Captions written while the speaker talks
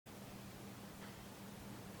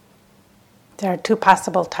There are two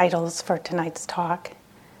possible titles for tonight's talk.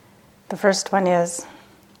 The first one is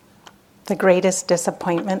The Greatest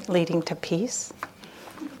Disappointment Leading to Peace.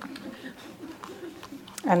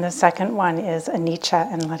 And the second one is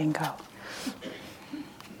Anicca and Letting Go.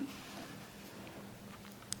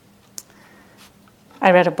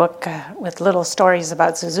 I read a book with little stories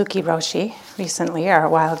about Suzuki Roshi recently, or a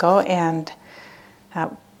while ago, and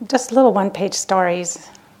just little one-page stories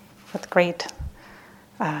with great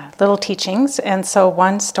little teachings. And so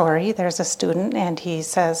one story, there's a student, and he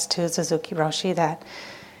says to Suzuki Roshi that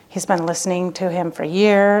he's been listening to him for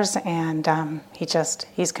years, and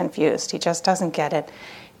he's confused. He just doesn't get it.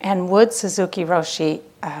 And would Suzuki Roshi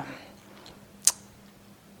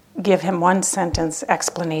give him one sentence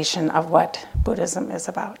explanation of what Buddhism is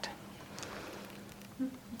about?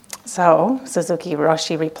 So Suzuki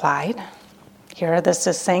Roshi replied, "Here are the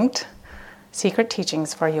succinct secret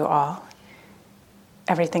teachings for you all.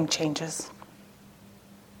 Everything changes."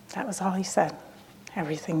 That was all he said.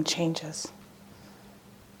 Everything changes.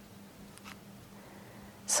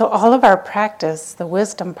 So all of our practice, the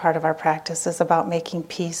wisdom part of our practice, is about making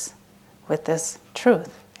peace with this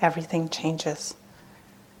truth. Everything changes.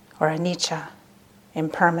 Or anicca,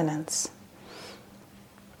 impermanence.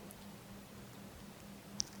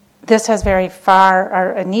 This has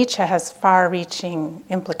anicca has far-reaching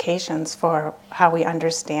implications for how we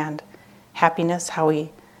understand happiness, how we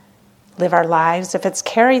live our lives. If it's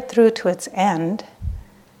carried through to its end,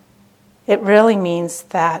 it really means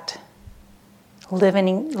that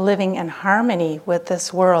living in harmony with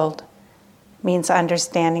this world means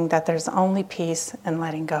understanding that there's only peace and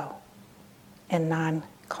letting go and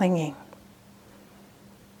non-clinging.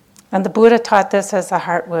 And the Buddha taught this as the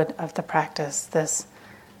heartwood of the practice, this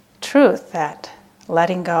truth that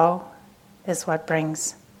letting go is what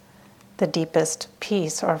brings the deepest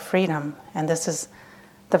peace or freedom. And this is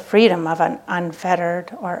the freedom of an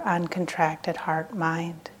unfettered or uncontracted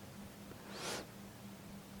heart-mind.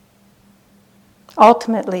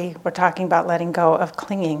 Ultimately, we're talking about letting go of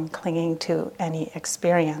clinging to any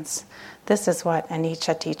experience. This is what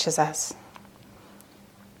Anicca teaches us.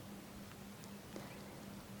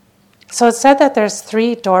 So it's said that there's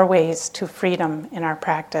 3 doorways to freedom in our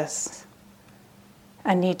practice: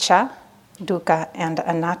 anicca, dukkha, and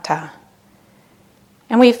anatta.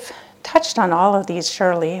 And we've touched on all of these,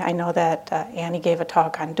 surely. I know that Annie gave a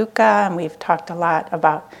talk on dukkha, and we've talked a lot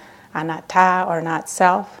about anatta, or not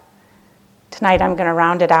self. Tonight I'm going to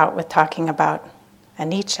round it out with talking about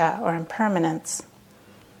anicca, or impermanence.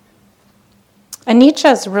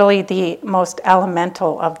 Anicca is really the most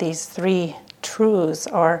elemental of these 3 truths,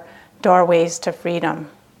 or doorways to freedom,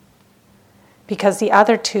 because the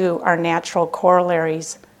other 2 are natural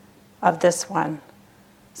corollaries of this one.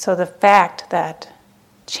 So the fact that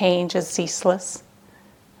change is ceaseless,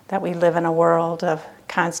 that we live in a world of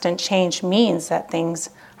constant change, means that things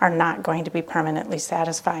are not going to be permanently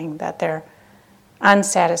satisfying, that they're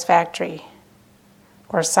unsatisfactory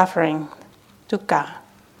or suffering, dukkha.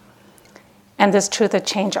 And this truth of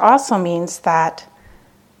change also means that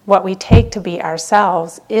what we take to be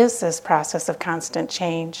ourselves is this process of constant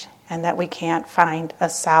change, and that we can't find a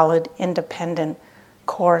solid, independent,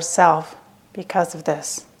 core self because of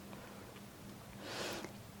this.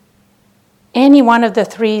 Any one of the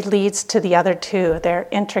 3 leads to the other 2. They're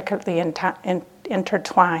intricately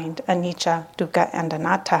intertwined, anicca, dukkha, and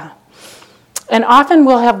anatta. And often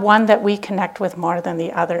we'll have one that we connect with more than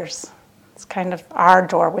the others. It's kind of our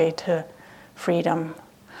doorway to freedom.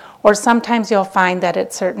 Or sometimes you'll find that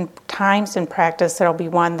at certain times in practice there'll be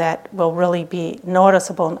one that will really be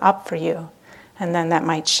noticeable and up for you. And then that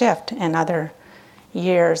might shift in other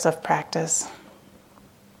years of practice.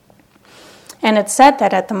 And it's said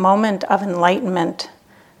that at the moment of enlightenment,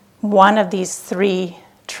 one of these 3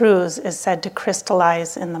 truths is said to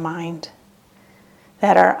crystallize in the mind.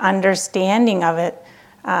 That our understanding of it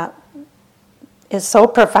is so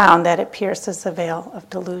profound that it pierces the veil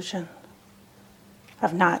of delusion,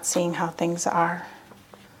 of not seeing how things are.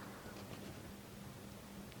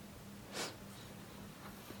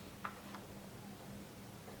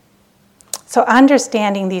 So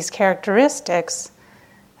understanding these characteristics,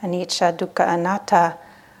 anicca, dukkha, anatta,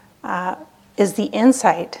 is the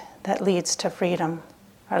insight that leads to freedom,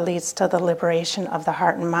 or leads to the liberation of the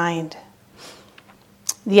heart and mind.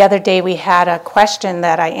 The other day we had a question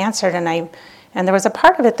that I answered, and there was a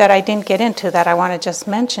part of it that I didn't get into that I want to just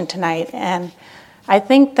mention tonight. And I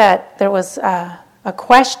think that there was a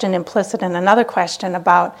question implicit in another question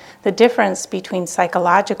about the difference between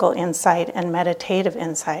psychological insight and meditative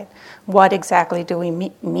insight. What exactly do we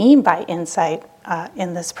mean by insight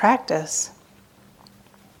in this practice?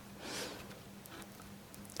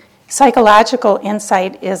 Psychological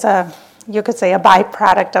insight is you could say, a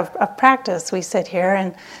byproduct of practice. We sit here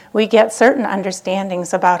and we get certain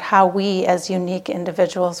understandings about how we as unique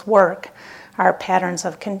individuals work, our patterns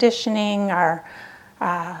of conditioning,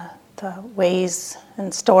 the ways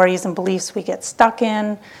and stories and beliefs we get stuck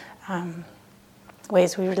in,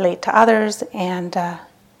 ways we relate to others, and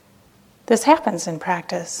this happens in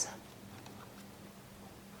practice.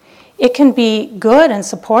 It can be good and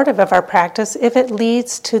supportive of our practice if it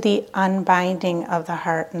leads to the unbinding of the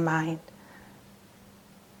heart and mind.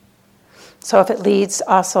 So if it leads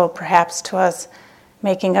also perhaps to us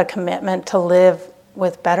making a commitment to live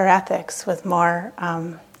with better ethics, with more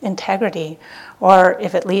integrity, or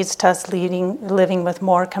if it leads to us living with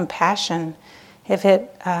more compassion, if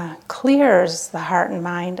it clears the heart and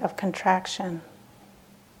mind of contraction.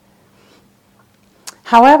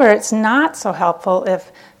 However, it's not so helpful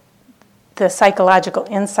if the psychological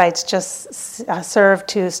insights just serve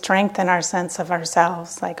to strengthen our sense of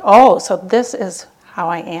ourselves. Like, oh, so this is how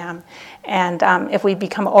I am. And if we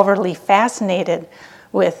become overly fascinated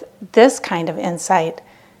with this kind of insight,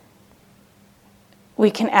 we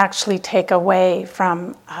can actually take away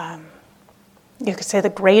from, you could say, the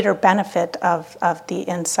greater benefit of the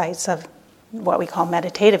insights of what we call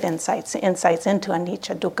meditative insights into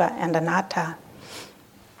anicca, dukkha, and anatta.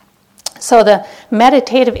 So the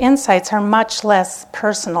meditative insights are much less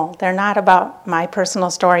personal. They're not about my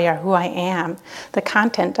personal story or who I am. The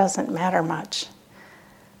content doesn't matter much.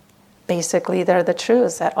 Basically, they're the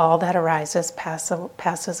truths that all that arises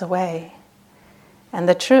passes away. And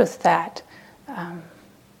the truth that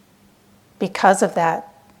because of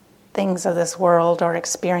that, things of this world or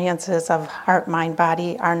experiences of heart, mind,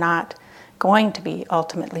 body are not going to be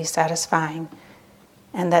ultimately satisfying,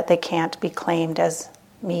 and that they can't be claimed as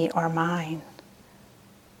me or mine.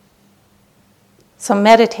 So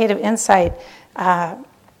meditative insight,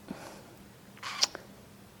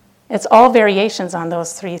 it's all variations on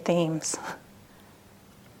those three themes.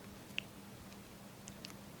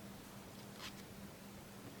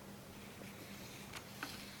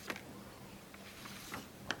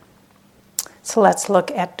 So let's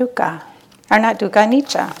look at dukkha, or not dukkha,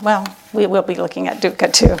 anicca. Well, we will be looking at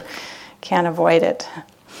dukkha too. Can't avoid it.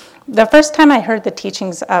 The first time I heard the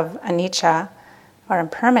teachings of anicca, or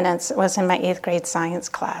impermanence, was in my 8th grade science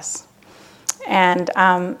class. And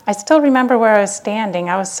I still remember where I was standing.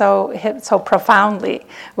 I was so hit so profoundly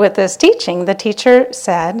with this teaching. The teacher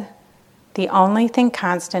said, the only thing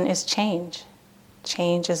constant is change.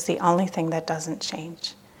 Change is the only thing that doesn't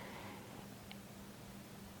change.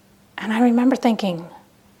 And I remember thinking,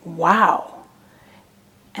 wow,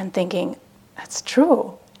 and thinking, that's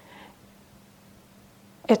true.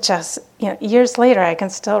 It just, years later, I can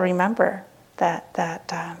still remember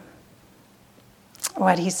that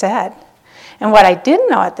what he said. And what I didn't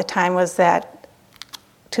know at the time was that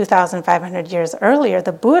 2,500 years earlier,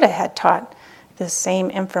 the Buddha had taught this same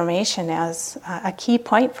information as a key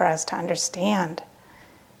point for us to understand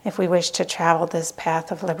if we wish to travel this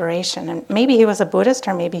path of liberation. And maybe he was a Buddhist,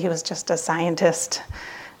 or maybe he was just a scientist.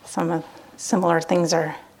 Some similar things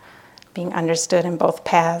are being understood in both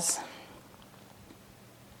paths.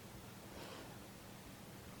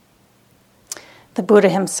 The Buddha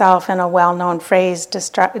himself, in a well-known phrase,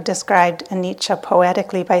 described anicca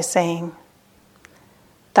poetically by saying,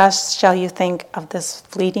 "Thus shall you think of this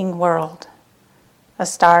fleeting world, a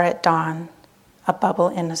star at dawn, a bubble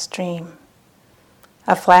in a stream,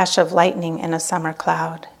 a flash of lightning in a summer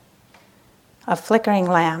cloud, a flickering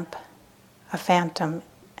lamp, a phantom,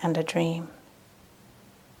 and a dream."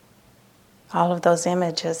 All of those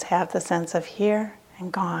images have the sense of here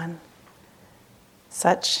and gone.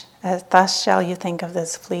 Such as thus shall you think of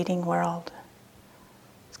this fleeting world.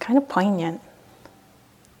 It's kind of poignant.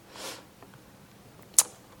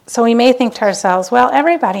 So we may think to ourselves, well,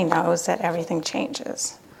 everybody knows that everything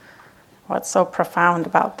changes. What's so profound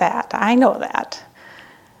about that? I know that.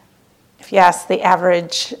 If you ask the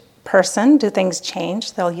average person, do things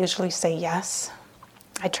change? They'll usually say yes.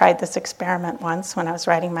 I tried this experiment once when I was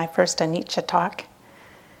writing my first anicca talk,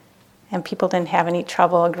 and people didn't have any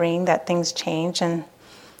trouble agreeing that things change. And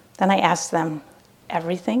then I asked them,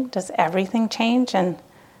 everything? Does everything change? And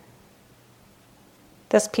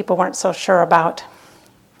this people weren't so sure about.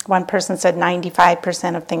 One person said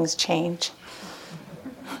 95% of things change.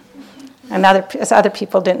 And other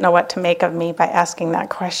people didn't know what to make of me by asking that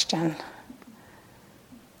question.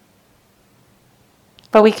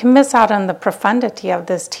 But we can miss out on the profundity of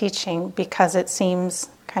this teaching because it seems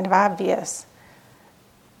kind of obvious.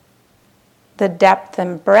 The depth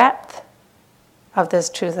and breadth of this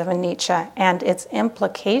truth of anicca and its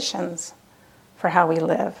implications for how we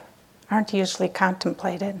live aren't usually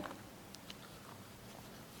contemplated.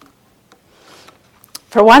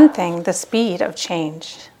 For one thing, the speed of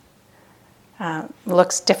change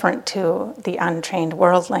looks different to the untrained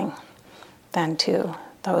worldling than to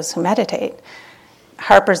those who meditate.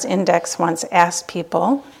 Harper's Index once asked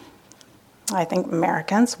people, I think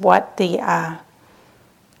Americans,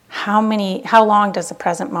 how long does the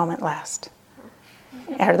present moment last?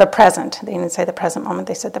 Or the present. They didn't say the present moment,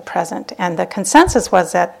 they said the present. And the consensus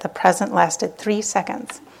was that the present lasted 3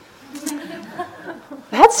 seconds.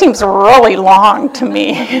 That seems really long to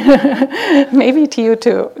me. Maybe to you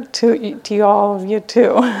too, to all of you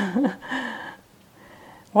too.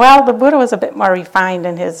 Well, the Buddha was a bit more refined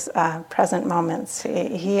in his present moments.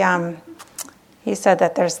 He said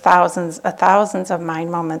that there's thousands of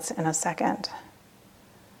mind moments in a second.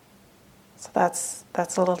 So that's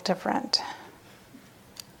a little different.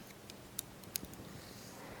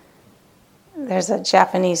 There's a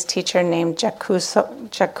Japanese teacher named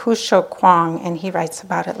Jakusho Kwong, and he writes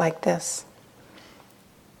about it like this.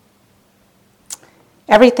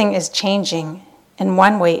 Everything is changing. In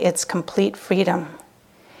one way, it's complete freedom.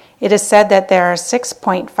 It is said that there are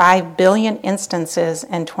 6.5 billion instances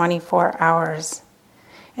in 24 hours.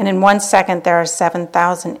 And in 1 second, there are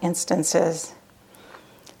 7,000 instances.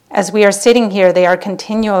 As we are sitting here, they are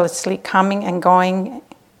continuously coming and going,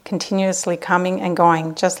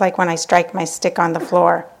 just like when I strike my stick on the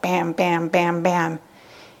floor. Bam, bam, bam, bam.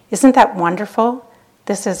 Isn't that wonderful?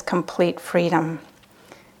 This is complete freedom.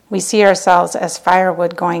 We see ourselves as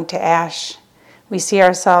firewood going to ash. We see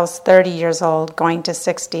ourselves 30 years old going to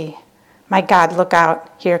 60. My God, look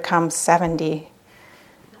out, here comes 70.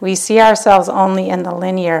 We see ourselves only in the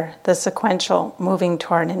linear, the sequential, moving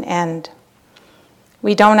toward an end.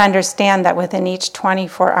 We don't understand that within each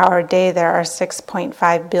 24-hour day there are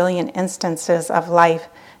 6.5 billion instances of life,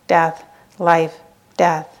 death,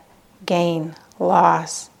 gain,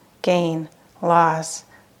 loss,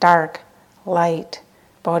 dark, light,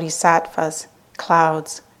 bodhisattvas,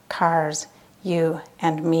 clouds, cars, you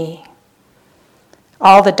and me.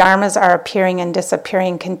 All the dharmas are appearing and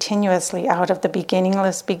disappearing continuously out of the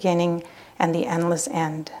beginningless beginning and the endless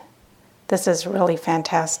end. This is really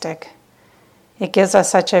fantastic. It gives us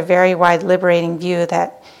such a very wide, liberating view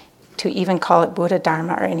that to even call it Buddha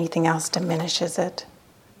Dharma or anything else diminishes it.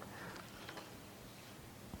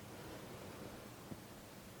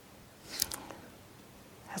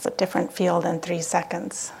 Has a different feel than 3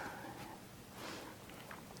 seconds.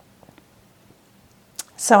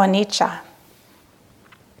 So anicca.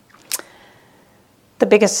 The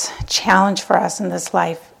biggest challenge for us in this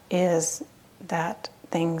life is that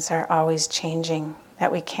things are always changing,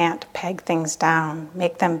 that we can't peg things down,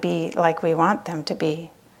 make them be like we want them to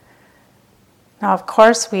be. Now, of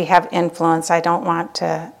course, we have influence. I don't want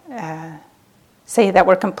to say that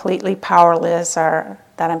we're completely powerless or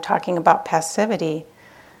that I'm talking about passivity.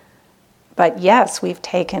 But yes, we've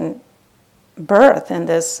taken birth in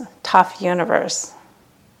this tough universe.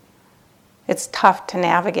 It's tough to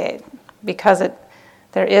navigate because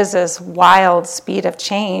there is this wild speed of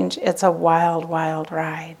change. It's a wild, wild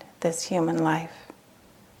ride, this human life.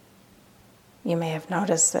 You may have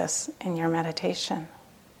noticed this in your meditation.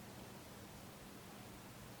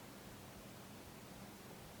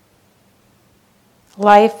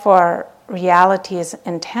 Life or reality is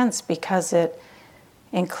intense because it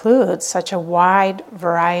includes such a wide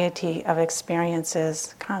variety of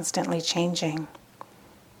experiences constantly changing.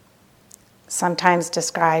 Sometimes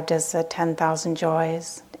described as the 10,000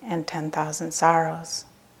 joys and 10,000 sorrows.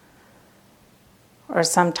 Or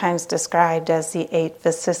sometimes described as the 8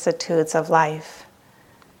 vicissitudes of life: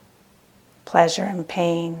 pleasure and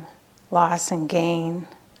pain, loss and gain.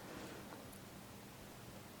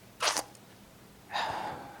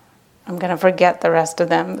 I'm going to forget the rest of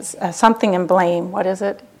them. Something and blame. What is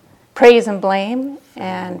it? Praise and blame,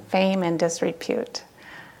 and fame and disrepute.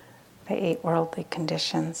 The 8 worldly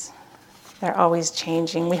conditions. They're always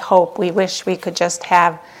changing. We hope, we wish we could just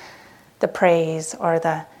have the praise or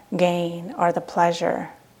the gain or the pleasure,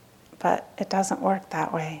 but it doesn't work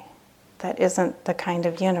that way. That isn't the kind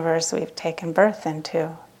of universe we've taken birth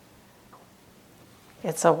into.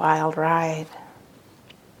 It's a wild ride.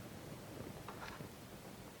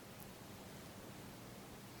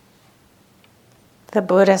 The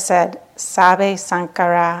Buddha said, "Sabbe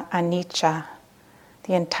sankhara anicca."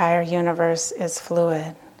 The entire universe is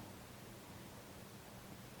fluid.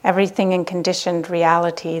 Everything in conditioned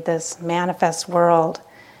reality, this manifest world,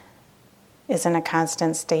 is in a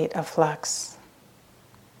constant state of flux.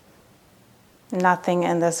 Nothing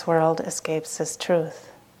in this world escapes this truth.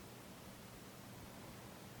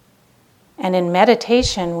 And in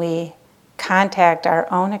meditation, we contact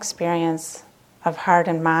our own experience of heart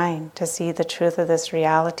and mind to see the truth of this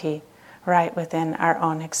reality right within our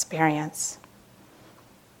own experience.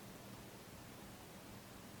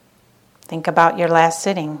 Think about your last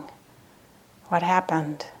sitting. What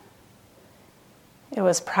happened? It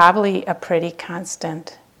was probably a pretty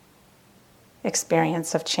constant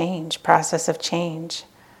experience of change, process of change.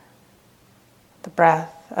 The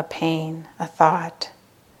breath, a pain, a thought,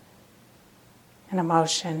 an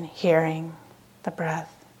emotion, hearing, the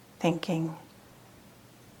breath, thinking.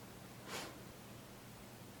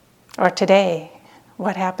 Or today,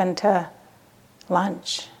 what happened to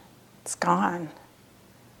lunch? It's gone.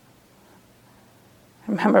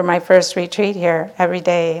 I remember my first retreat here. Every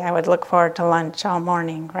day I would look forward to lunch all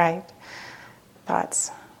morning, right? Thoughts,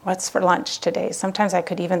 what's for lunch today? Sometimes I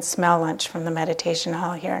could even smell lunch from the meditation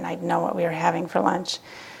hall here, and I'd know what we were having for lunch.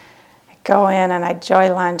 I'd go in and I'd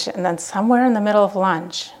enjoy lunch, and then somewhere in the middle of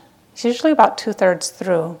lunch, it's usually about 2/3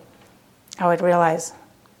 through, I would realize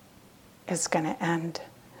it's going to end.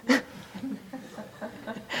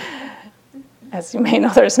 As you may know,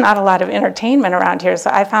 there's not a lot of entertainment around here, so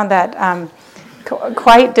I found that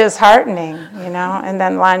quite disheartening, and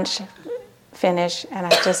then lunch, finish, and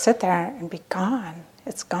I'd just sit there and be gone.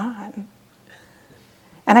 It's gone.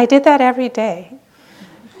 And I did that every day.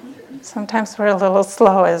 Sometimes we're a little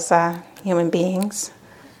slow as human beings.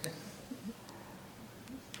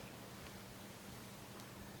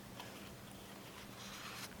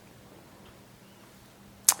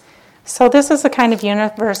 So this is the kind of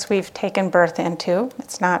universe we've taken birth into.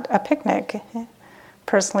 It's not a picnic.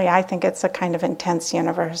 Personally, I think it's a kind of intense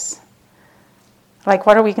universe. Like,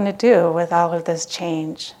 what are we going to do with all of this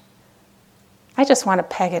change? I just want to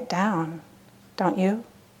peg it down, don't you?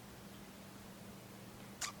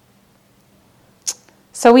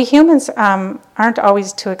 So we humans aren't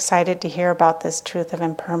always too excited to hear about this truth of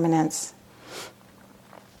impermanence.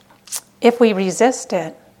 If we resist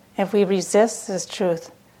it, if we resist this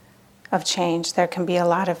truth of change, there can be a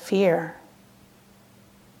lot of fear.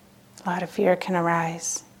 A lot of fear can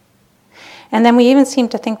arise. And then we even seem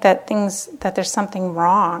to think that there's something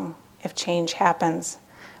wrong if change happens.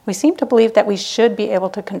 We seem to believe that we should be able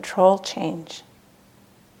to control change.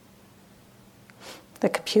 The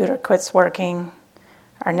computer quits working.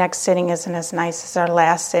 Our next sitting isn't as nice as our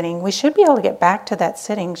last sitting. We should be able to get back to that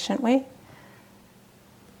sitting, shouldn't we?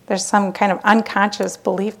 There's some kind of unconscious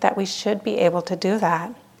belief that we should be able to do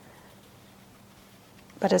that.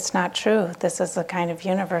 But it's not true. This is the kind of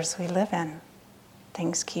universe we live in.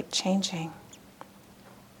 Things keep changing.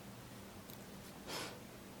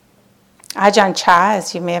 Ajahn Chah,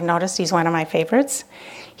 as you may have noticed, he's one of my favorites.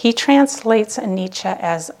 He translates anicca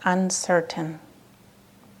as uncertain.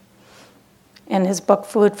 In his book,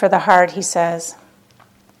 Food for the Heart, he says,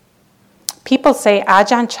 people say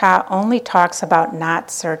Ajahn Chah only talks about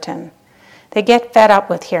not certain. They get fed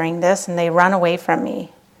up with hearing this and they run away from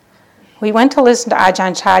me. We went to listen to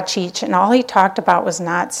Ajahn Chah teach, and all he talked about was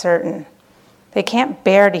not certain. They can't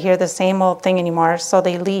bear to hear the same old thing anymore, so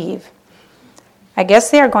they leave. I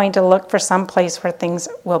guess they are going to look for some place where things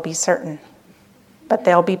will be certain, but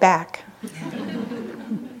they'll be back.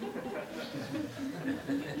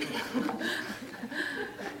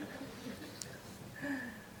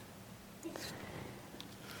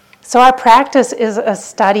 So our practice is a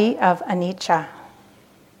study of anicca.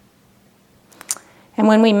 And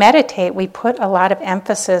when we meditate, we put a lot of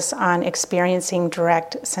emphasis on experiencing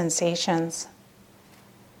direct sensations.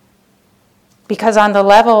 Because on the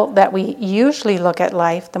level that we usually look at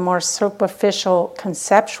life, the more superficial,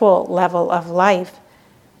 conceptual level of life,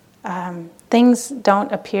 things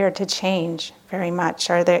don't appear to change very much,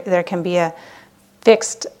 or there can be a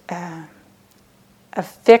fixed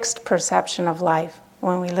perception of life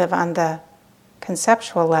when we live on the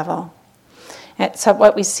conceptual level. And so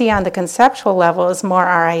what we see on the conceptual level is more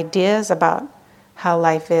our ideas about how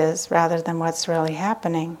life is rather than what's really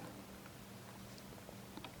happening.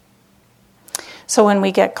 So when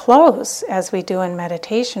we get close, as we do in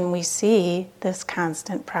meditation, we see this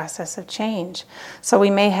constant process of change. So we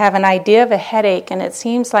may have an idea of a headache, and it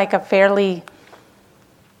seems like it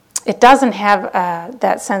doesn't have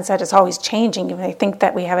that sense that it's always changing. You may think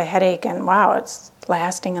that we have a headache and wow, it's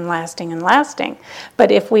lasting and lasting and lasting.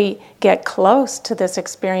 But if we get close to this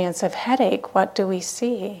experience of headache, what do we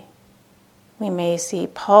see? We may see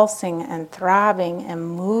pulsing and throbbing and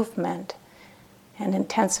movement and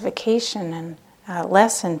intensification and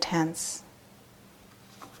less intense.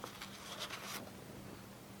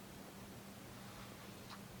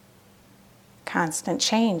 Constant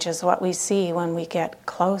change is what we see when we get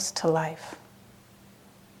close to life.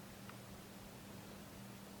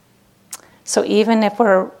 So even if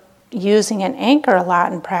we're using an anchor a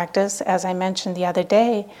lot in practice, as I mentioned the other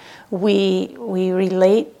day, we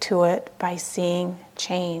relate to it by seeing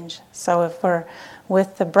change. So if we're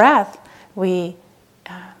with the breath, we're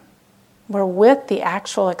with the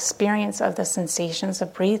actual experience of the sensations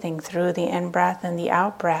of breathing through the in-breath and the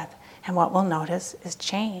out-breath, and what we'll notice is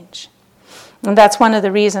change. And that's one of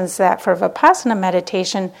the reasons that for Vipassana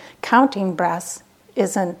meditation, counting breaths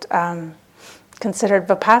isn't considered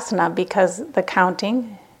Vipassana, because the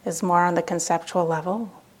counting is more on the conceptual level.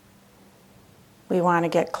 We want to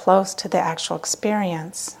get close to the actual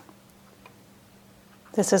experience.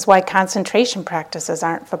 This is why concentration practices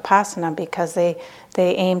aren't Vipassana, because they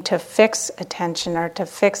aim to fix attention or to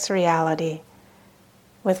fix reality.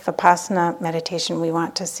 With Vipassana meditation, we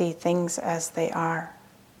want to see things as they are,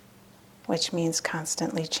 which means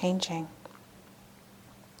constantly changing.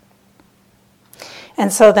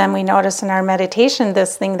 And so then we notice in our meditation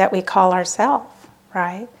this thing that we call ourself,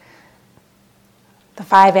 right? The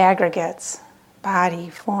 5 aggregates: body,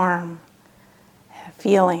 form,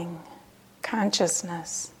 feeling,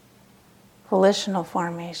 consciousness, volitional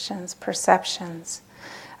formations, perceptions.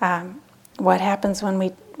 What happens when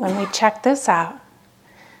we check this out?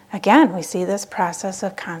 Again, we see this process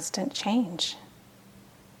of constant change.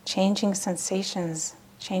 Changing sensations,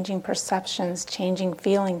 changing perceptions, changing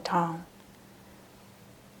feeling tone.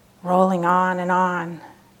 Rolling on and on.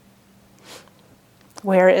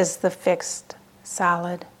 Where is the fixed,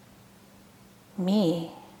 solid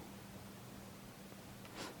me?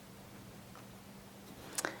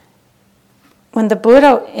 When the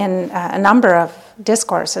Buddha, in a number of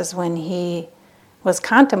discourses, when he was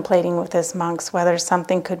contemplating with his monks whether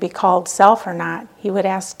something could be called self or not, he would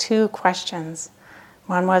ask 2 questions.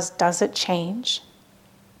 One was, does it change?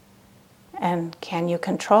 And can you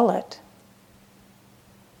control it?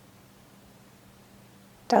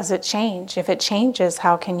 Does it change? If it changes,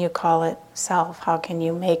 how can you call it self? How can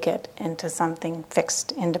you make it into something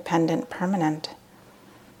fixed, independent, permanent?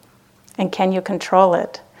 And can you control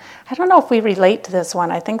it? I don't know if we relate to this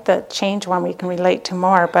one. I think the change one we can relate to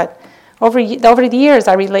more, but over the years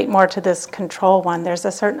I relate more to this control one. There's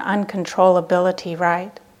a certain uncontrollability,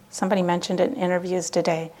 right? Somebody mentioned it in interviews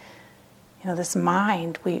today. You know, this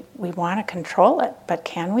mind, we want to control it, but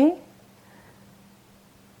can we?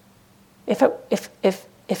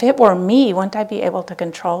 If it were me, wouldn't I be able to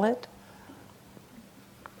control it?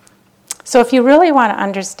 So if you really want to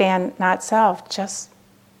understand not self, just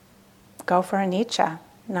go for Anicca.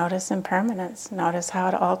 Notice impermanence. Notice how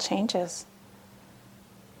it all changes.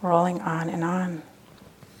 Rolling on and on.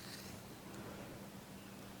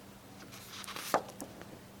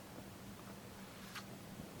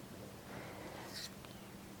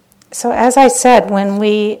 So as I said, when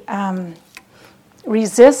we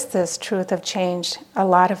resist this truth of change, a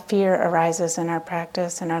lot of fear arises in our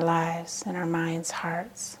practice, in our lives, in our minds,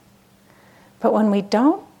 hearts. But when we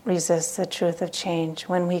don't resist the truth of change,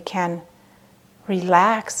 when we can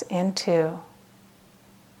relax into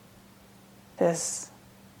this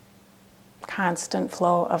constant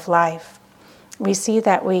flow of life, we see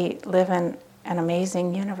that we live in an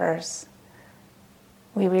amazing universe.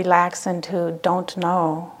 We relax into don't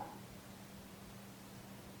know.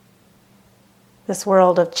 This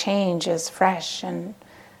world of change is fresh and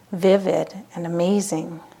vivid and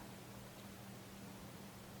amazing.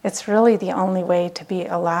 It's really the only way to be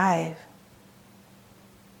alive,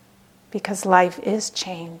 because life is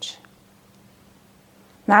change.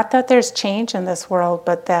 Not that there's change in this world,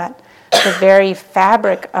 but that the very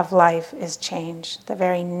fabric of life is change. The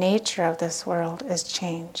very nature of this world is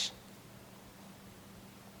change.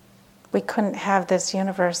 We couldn't have this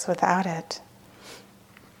universe without it.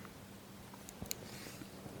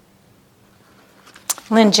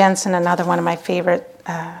 Lynn Jensen, another one of my favorite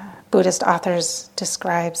Buddhist authors,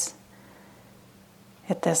 describes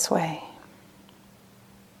it this way.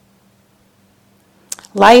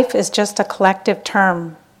 Life is just a collective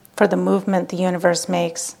term for the movement the universe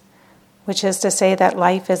makes, which is to say that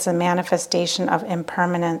life is a manifestation of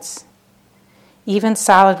impermanence. Even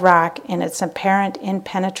solid rock, in its apparent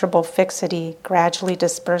impenetrable fixity, gradually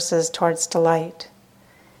disperses towards delight.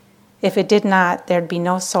 If it did not, there'd be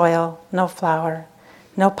no soil, no flower,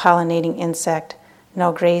 no pollinating insect,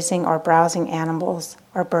 no grazing or browsing animals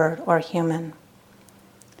or bird or human.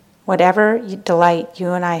 Whatever delight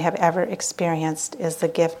you and I have ever experienced is the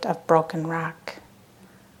gift of broken rock.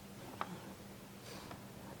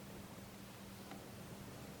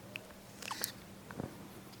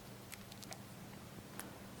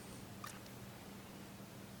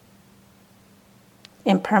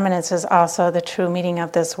 Impermanence is also the true meaning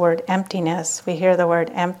of this word emptiness. We hear the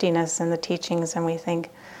word emptiness in the teachings and we think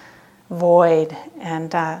void,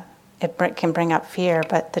 and can bring up fear,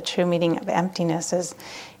 but the true meaning of emptiness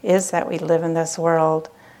is that we live in this world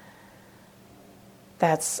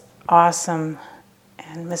that's awesome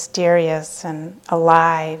and mysterious and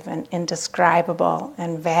alive and indescribable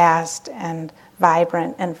and vast and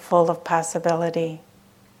vibrant and full of possibility.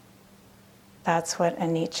 That's what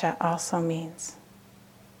Anicca also means.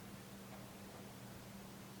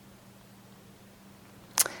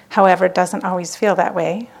 However, it doesn't always feel that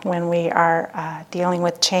way when we are dealing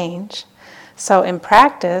with change. So in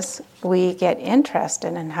practice, we get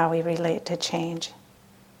interested in how we relate to change.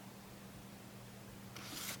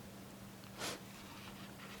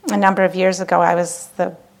 A number of years ago, I was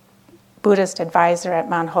the Buddhist advisor at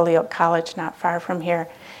Mount Holyoke College, not far from here.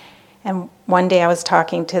 And one day I was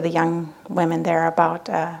talking to the young women there about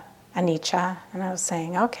Anicca, and I was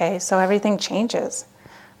saying, okay, so everything changes.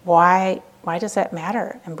 Why does that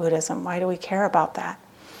matter in Buddhism? Why do we care about that?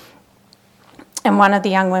 And one of the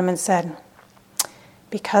young women said,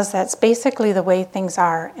 because that's basically the way things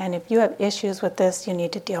are, and if you have issues with this, you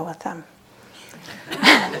need to deal with them.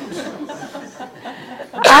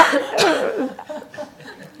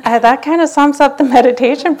 That kind of sums up the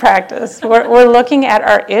meditation practice. We're looking at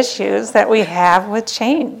our issues that we have with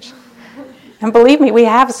change. And believe me, we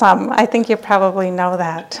have some. I think you probably know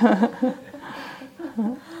that.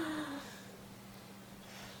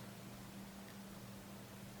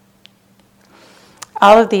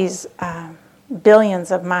 All of these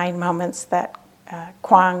billions of mind moments that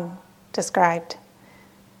Kwang described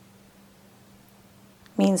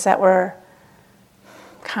means that we're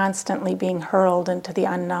constantly being hurled into the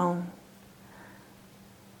unknown.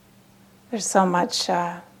 There's so much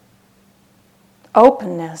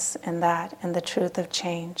openness in that, in the truth of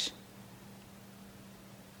change.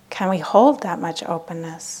 Can we hold that much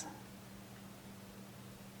openness?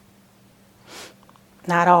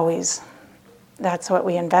 Not always. That's what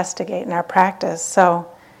we investigate in our practice. So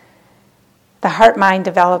the heart-mind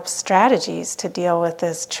develops strategies to deal with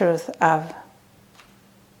this truth of,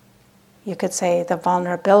 you could say, the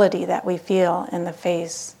vulnerability that we feel in the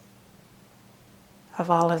face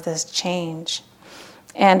of all of this change.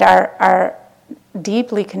 And our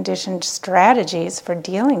deeply conditioned strategies for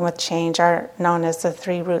dealing with change are known as the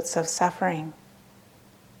 3 roots of suffering: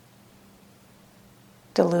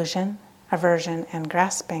 delusion, aversion, and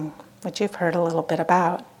grasping, which you've heard a little bit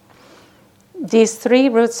about. These 3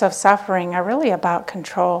 roots of suffering are really about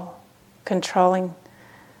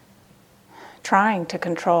trying to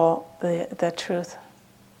control the truth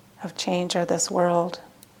of change or this world.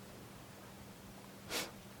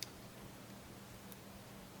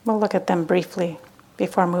 We'll look at them briefly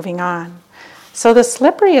before moving on. So the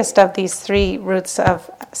slipperiest of these 3 roots of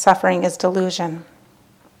suffering is delusion,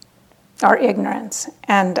 or ignorance.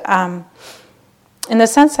 And in the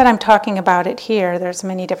sense that I'm talking about it here, there's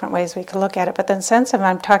many different ways we could look at it, but the sense of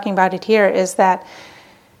I'm talking about it here is that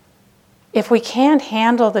if we can't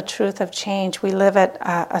handle the truth of change, we live at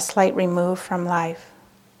a slight remove from life.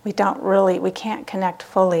 We can't connect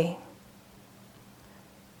fully.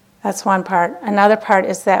 That's one part. Another part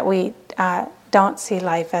is that we don't see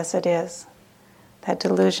life as it is. That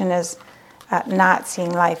delusion is not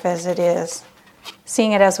seeing life as it is,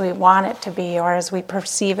 seeing it as we want it to be or as we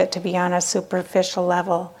perceive it to be on a superficial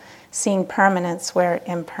level, seeing permanence where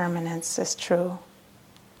impermanence is true.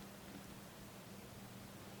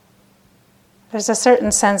 There's a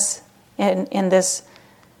certain sense in this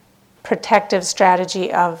protective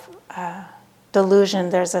strategy of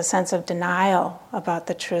delusion, there's a sense of denial about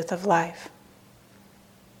the truth of life.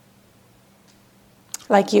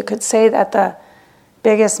 Like you could say that the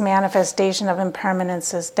biggest manifestation of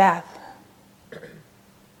impermanence is death.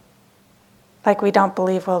 Like we don't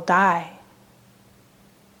believe we'll die.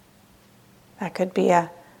 That could be an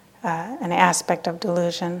aspect of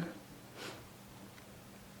delusion.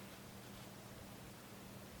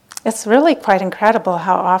 It's really quite incredible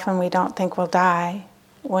how often we don't think we'll die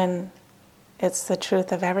when it's the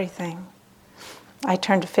truth of everything. I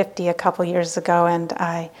turned 50 a couple years ago, and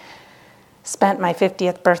I spent my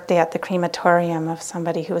 50th birthday at the crematorium of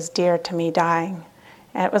somebody who was dear to me dying.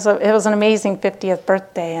 And it was an amazing 50th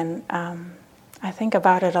birthday, and I think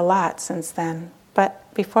about it a lot since then.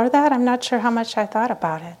 But before that, I'm not sure how much I thought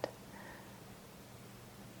about it.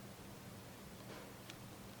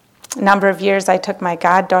 A number of years, I took my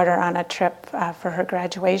goddaughter on a trip for her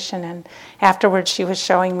graduation, and afterwards she was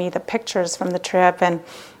showing me the pictures from the trip, and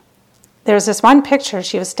there was this one picture.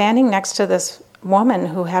 She was standing next to this woman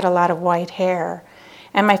who had a lot of white hair,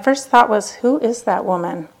 and my first thought was, who is that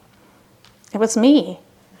woman? It was me.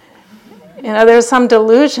 There's some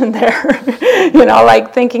delusion there,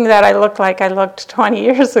 like thinking that I looked like I looked 20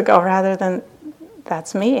 years ago rather than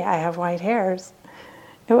that's me, I have white hairs.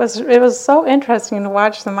 It was so interesting to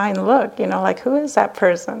watch the mind look, like, who is that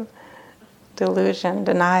person? Delusion,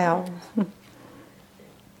 denial.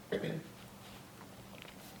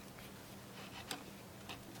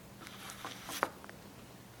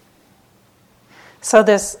 So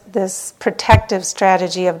this protective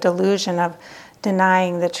strategy of delusion, of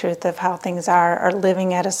denying the truth of how things are, or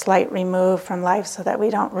living at a slight remove from life so that we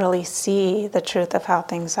don't really see the truth of how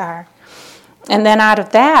things are. And then out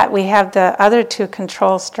of that, we have the other two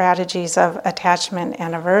control strategies of attachment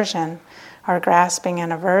and aversion, or grasping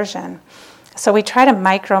and aversion. So we try to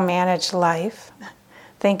micromanage life,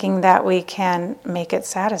 thinking that we can make it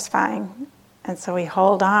satisfying. And so we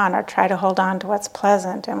hold on, or try to hold on to what's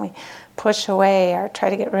pleasant, and we push away or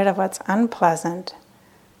try to get rid of what's unpleasant.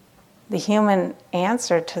 The human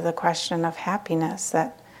answer to the question of happiness,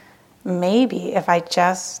 that maybe if I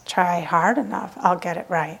just try hard enough, I'll get it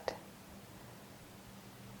right.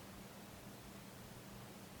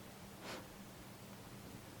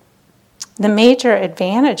 The major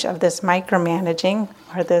advantage of this micromanaging,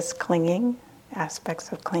 or this clinging,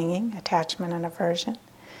 aspects of clinging, attachment and aversion,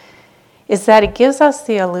 is that it gives us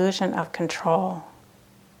the illusion of control.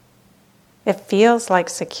 It feels like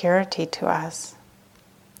security to us.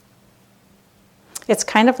 It's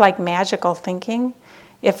kind of like magical thinking.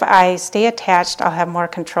 If I stay attached, I'll have more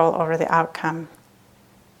control over the outcome.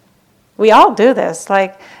 We all do this.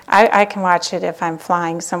 Like, I can watch it if I'm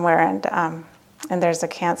flying somewhere and there's a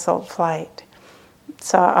canceled flight.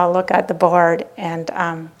 So I'll look at the board, and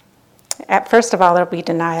first of all, there'll be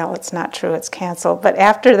denial. It's not true, it's canceled. But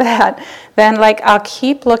after that, then I'll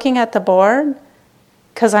keep looking at the board,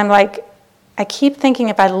 because I keep thinking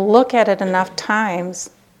if I look at it enough times,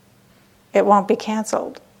 it won't be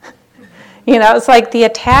canceled. It's like the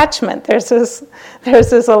attachment. There's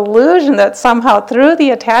this illusion that somehow through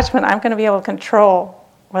the attachment, I'm going to be able to control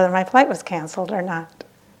whether my flight was canceled or not.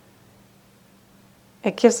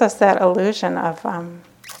 It gives us that illusion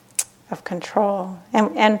of control.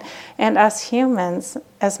 And us humans,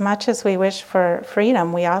 as much as we wish for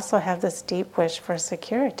freedom, we also have this deep wish for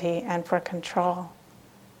security and for control.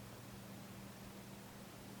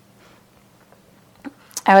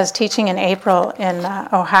 I was teaching in April in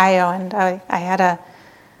Ohio, and I had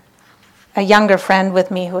a younger friend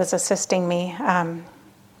with me who was assisting me, like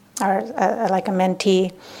a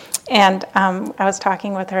mentee. And I was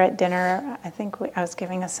talking with her at dinner. I think I was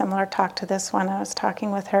giving a similar talk to this one. I was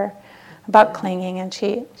talking with her about clinging, and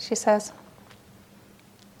she says,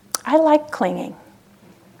 I like clinging.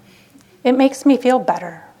 It makes me feel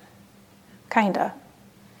better. Kinda.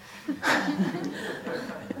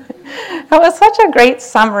 That was such a great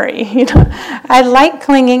summary. I like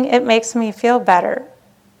clinging. It makes me feel better.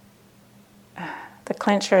 The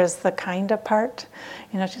clincher is the kinda part.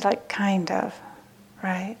 She's like, kind of,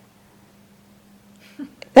 right?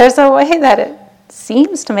 There's a way that it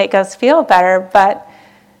seems to make us feel better, but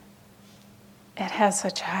it has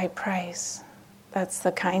such a high price. That's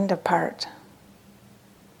the kinda part.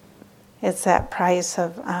 It's that price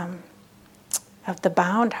of the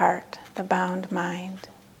bound heart, the bound mind.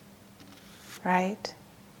 Right?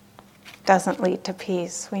 Doesn't lead to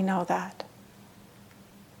peace. We know that.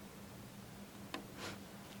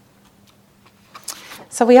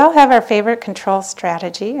 So we all have our favorite control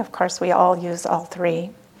strategy. Of course, we all use all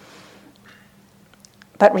three.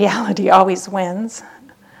 But reality always wins.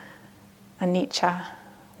 Anicca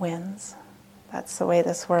wins. That's the way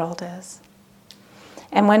this world is.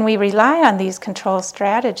 And when we rely on these control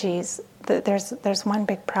strategies, there's one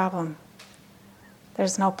big problem.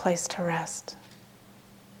 There's no place to rest.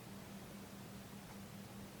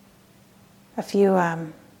 A few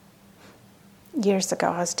years ago,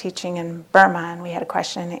 I was teaching in Burma, and we had a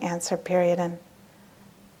question and answer period, and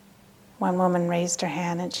one woman raised her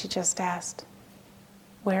hand and she just asked,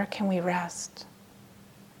 where can we rest?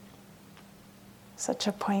 Such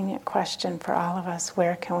a poignant question for all of us.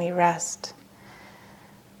 Where can we rest?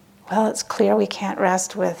 Well, it's clear we can't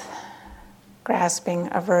rest with grasping,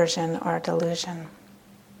 aversion, or delusion.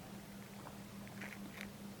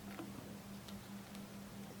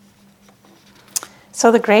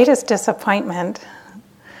 So the greatest disappointment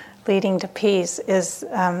leading to peace is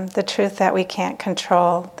the truth that we can't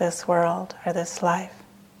control this world or this life.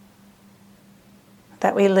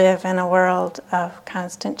 That we live in a world of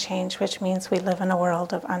constant change, which means we live in a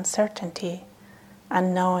world of uncertainty,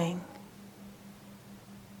 unknowing.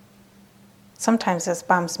 Sometimes this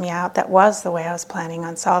bums me out. That was the way I was planning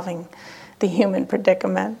on solving the human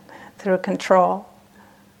predicament, through control.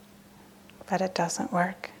 But it doesn't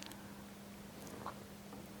work.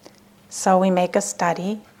 So we make a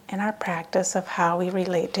study in our practice of how we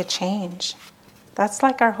relate to change. That's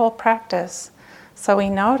like our whole practice. So we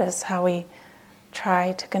notice how we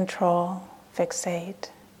try to control, fixate,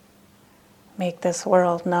 make this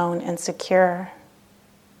world known and secure.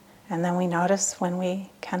 And then we notice when we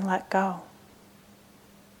can let go.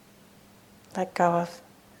 Let go of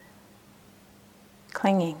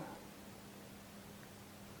clinging.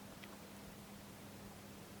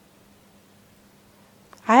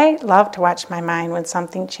 I love to watch my mind when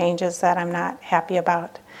something changes that I'm not happy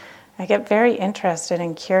about. I get very interested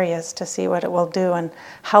and curious to see what it will do and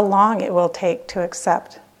how long it will take to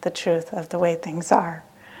accept the truth of the way things are.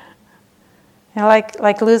 You know,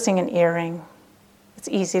 like losing an earring. It's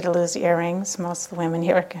easy to lose earrings. Most of the women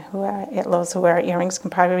here those who wear earrings can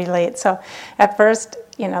probably relate. So at first,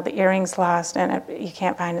 the earring's lost and you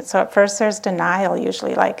can't find it. So at first there's denial,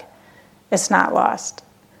 usually like it's not lost,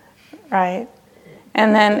 right?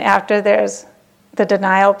 And then after the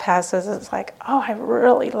denial passes, it's like, oh, I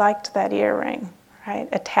really liked that earring, right?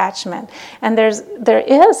 Attachment. And there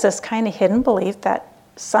is this kind of hidden belief that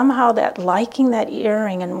somehow that liking that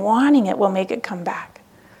earring and wanting it will make it come back.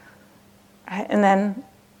 Right? And then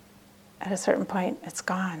at a certain point, it's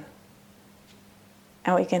gone.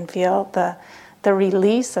 And we can feel the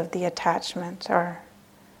release of the attachment or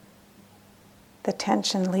the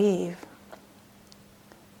tension leave.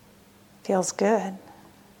 Feels good.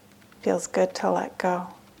 Feels good to let go.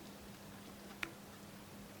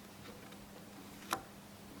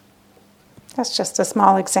 That's just a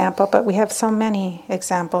small example, but we have so many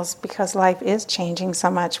examples because life is changing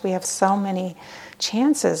so much. We have so many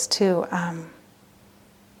chances to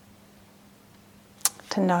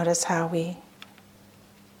notice how we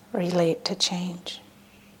relate to change.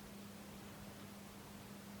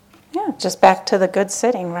 Yeah, just back to the good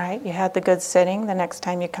sitting, right? You had the good sitting. The next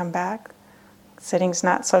time you come back, sitting's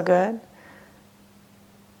not so good.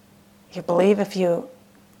 You believe if you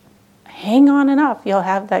hang on enough, you'll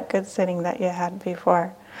have that good sitting that you had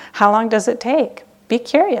before. How long does it take? Be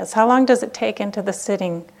curious. How long does it take into the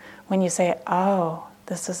sitting when you say, oh,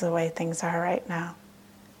 this is the way things are right now?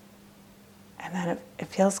 And then it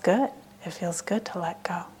feels good. It feels good to let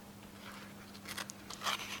go.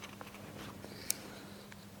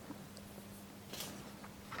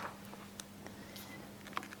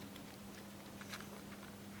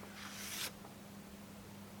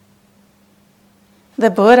 The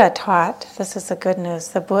Buddha taught, this is the good news,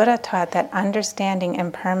 the Buddha taught that understanding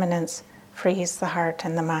impermanence frees the heart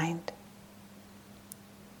and the mind.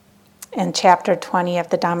 In chapter 20 of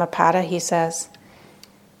the Dhammapada, he says,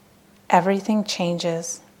 everything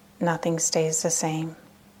changes, nothing stays the same.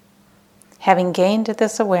 Having gained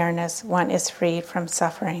this awareness, one is freed from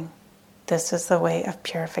suffering. This is the way of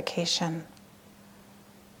purification.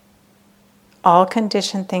 All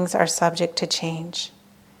conditioned things are subject to change.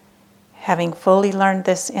 Having fully learned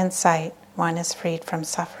this insight, one is freed from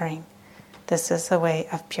suffering. This is the way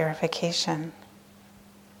of purification.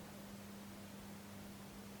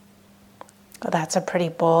 Well, that's a pretty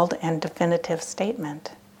bold and definitive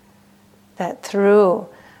statement. That through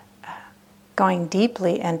going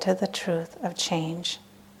deeply into the truth of change,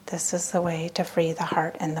 this is the way to free the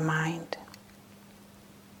heart and the mind.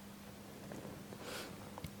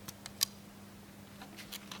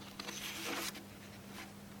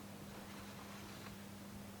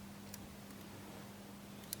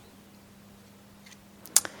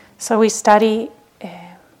 So we study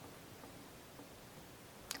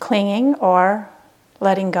clinging or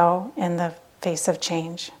letting go in the face of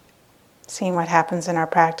change, seeing what happens in our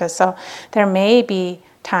practice. So there may be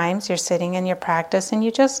times you're sitting in your practice and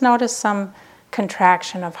you just notice some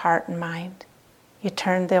contraction of heart and mind. You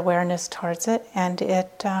turn the awareness towards it and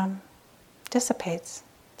it dissipates.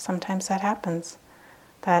 Sometimes that happens.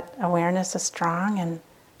 That awareness is strong and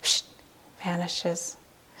vanishes.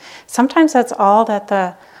 Sometimes that's all that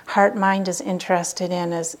the heart-mind is interested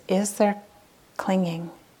in is there clinging?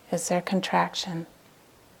 Is there contraction?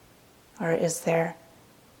 Or is there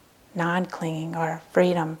non-clinging or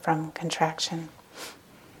freedom from contraction?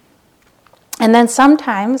 And then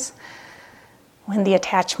sometimes, when the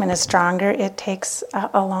attachment is stronger, it takes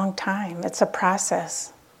a long time. It's a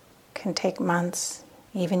process. It can take months,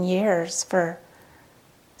 even years for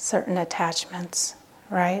certain attachments,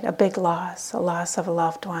 right? A big loss, a loss of a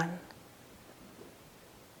loved one.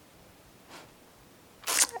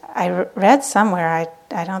 I read somewhere,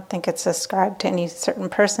 I don't think it's ascribed to any certain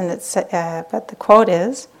person, but the quote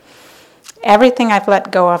is, everything I've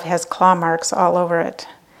let go of has claw marks all over it.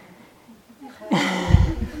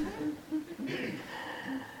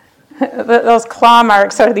 Those claw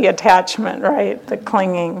marks are the attachment, right? The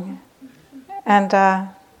clinging. And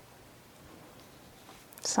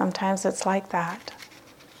sometimes it's like that.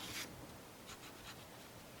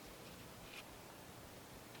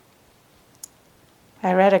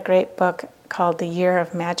 I read a great book called The Year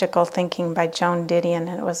of Magical Thinking by Joan Didion,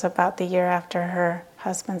 and it was about the year after her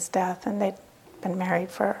husband's death, and they'd been married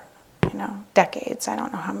for, decades, I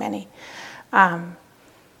don't know how many. I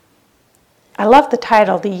love the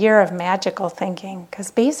title, The Year of Magical Thinking,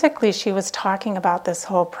 because basically she was talking about this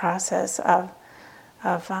whole process of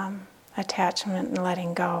attachment and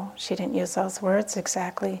letting go. She didn't use those words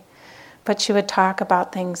exactly, but she would talk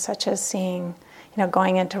about things such as seeing,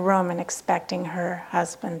 going into a room and expecting her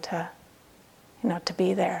husband to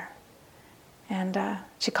be there. And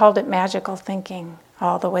she called it magical thinking,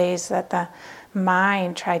 all the ways that the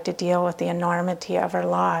mind tried to deal with the enormity of her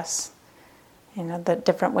loss. The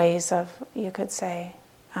different ways of, you could say,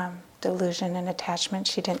 delusion and attachment.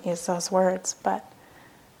 She didn't use those words, but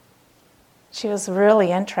she was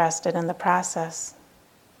really interested in the process.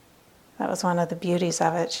 That was one of the beauties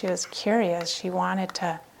of it. She was curious. She wanted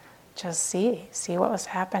to just see what was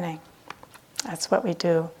happening. That's what we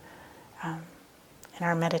do in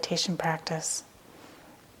our meditation practice.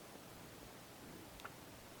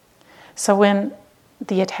 So when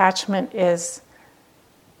the attachment is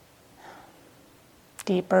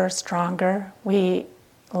deeper, stronger, we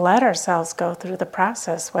let ourselves go through the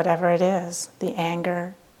process, whatever it is, the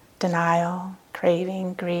anger, denial,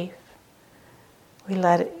 craving, grief. We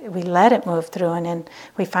let it move through, and then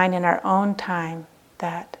we find in our own time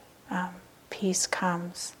that peace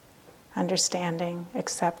comes, understanding,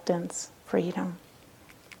 acceptance, freedom,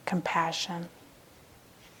 compassion.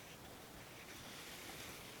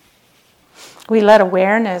 We let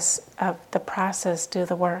awareness of the process do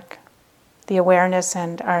the work. The awareness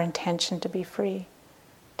and our intention to be free,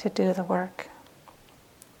 to do the work.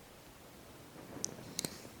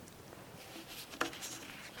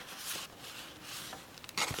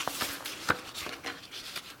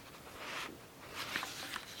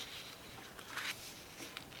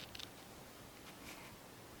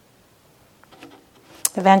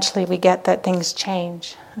 Eventually we get that things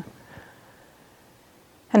change.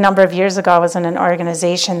 A number of years ago I was in an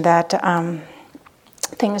organization that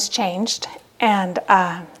things changed, and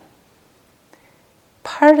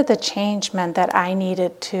part of the change meant that I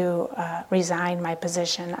needed to resign my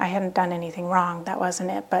position. I hadn't done anything wrong, that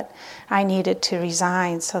wasn't it, but I needed to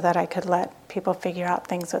resign so that I could let people figure out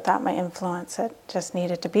things without my influence. It just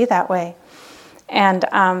needed to be that way. And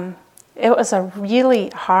it was a really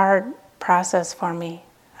hard process for me,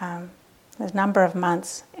 a number of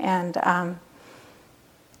months, and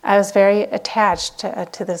I was very attached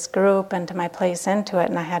to this group and to my place into it,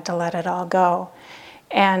 and I had to let it all go.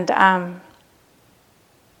 And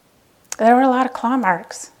there were a lot of claw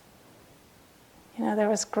marks. There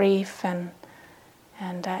was grief and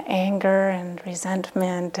anger and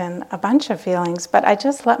resentment and a bunch of feelings, but I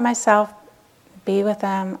just let myself be with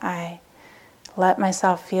them. I let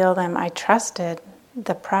myself feel them. I trusted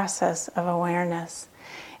the process of awareness.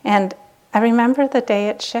 And I remember the day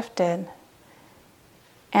it shifted.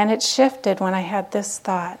 And it shifted when I had this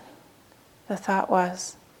thought. The thought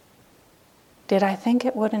was, did I think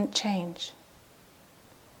it wouldn't change?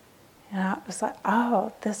 It was like,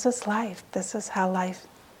 oh, this is life. This is how life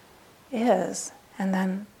is. And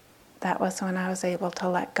then that was when I was able to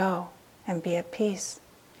let go and be at peace.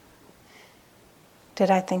 Did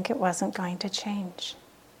I think it wasn't going to change?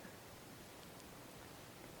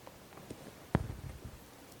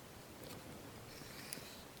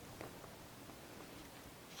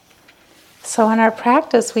 So in our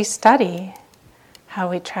practice, we study how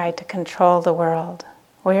we try to control the world.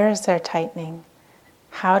 Where is there tightening?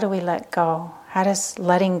 How do we let go? How does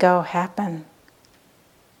letting go happen?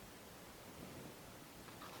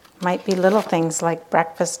 Might be little things like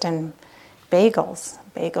breakfast and bagels.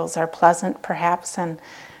 Bagels are pleasant, perhaps, and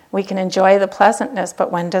we can enjoy the pleasantness,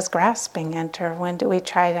 but when does grasping enter? When do we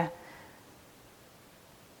try to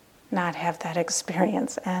not have that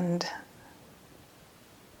experience end?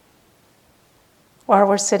 Or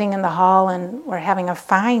we're sitting in the hall and we're having a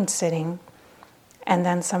fine sitting, and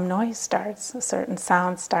then some noise starts, a certain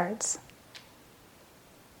sound starts.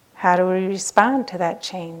 How do we respond to that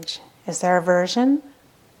change? Is there aversion?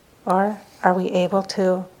 Or are we able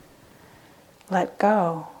to let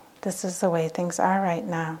go? This is the way things are right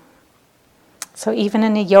now. So even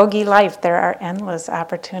in a yogi life, there are endless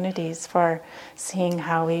opportunities for seeing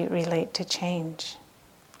how we relate to change.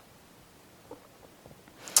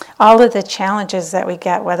 All of the challenges that we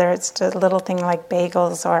get, whether it's a little thing like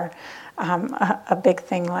bagels or a big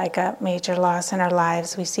thing like a major loss in our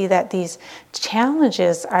lives, we see that these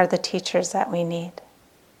challenges are the teachers that we need.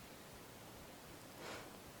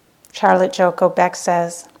 Charlotte Joko Beck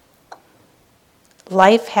says,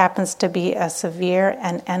 life happens to be a severe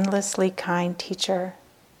and endlessly kind teacher.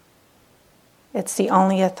 It's the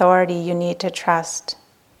only authority you need to trust.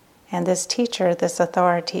 And this teacher, this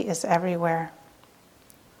authority is everywhere.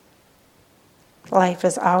 Life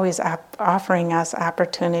is always offering us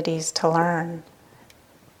opportunities to learn.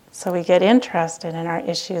 So we get interested in our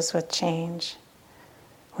issues with change.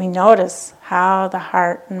 We notice how the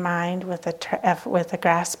heart and mind with the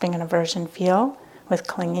grasping and aversion feel, with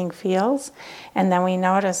clinging feels, and then we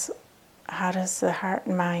notice how does the heart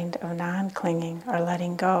and mind of non-clinging or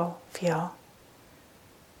letting go feel.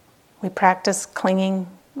 We practice clinging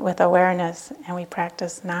with awareness and we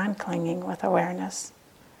practice non-clinging with awareness.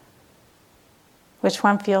 Which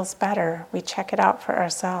one feels better? We check it out for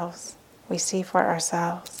ourselves. We see for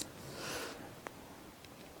ourselves.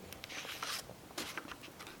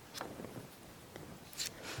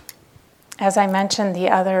 As I mentioned, the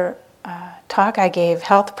other talk I gave,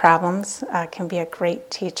 health problems can be a great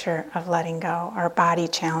teacher of letting go, or body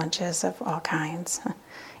challenges of all kinds,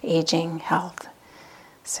 aging, health,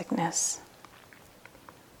 sickness.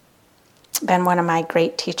 Been one of my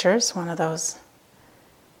great teachers, one of those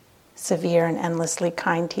severe and endlessly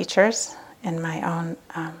kind teachers in my own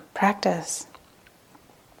practice.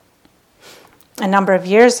 A number of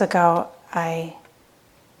years ago, I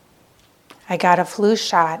got a flu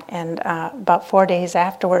shot, and about 4 days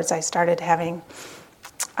afterwards, I started having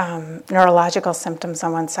neurological symptoms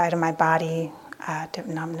on one side of my body,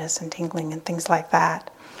 numbness and tingling and things like that.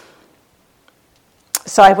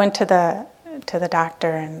 So I went to the doctor,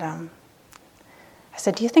 and I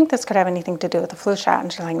said, "Do you think this could have anything to do with the flu shot?"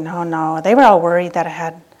 And she's like, "No." They were all worried that I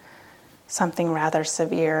had something rather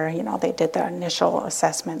severe. You know, they did the initial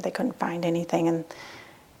assessment; they couldn't find anything, and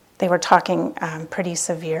they were talking pretty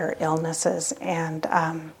severe illnesses. And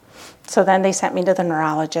so then they sent me to the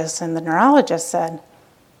neurologist, and the neurologist said,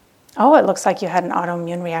 "Oh, it looks like you had an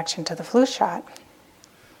autoimmune reaction to the flu shot."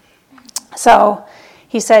 So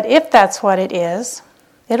he said, if that's what it is,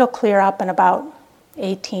 it'll clear up in about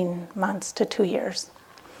 18 months to 2 years.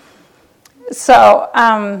 So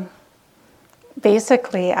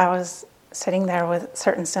basically, I was sitting there with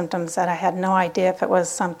certain symptoms that I had no idea if it was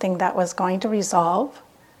something that was going to resolve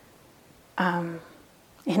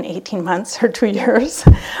in 18 months or 2 years,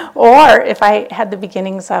 or if I had the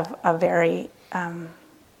beginnings of a very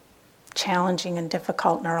challenging and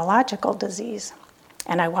difficult neurological disease,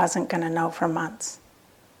 and I wasn't going to know for months,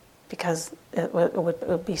 because it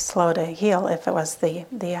would be slow to heal if it was the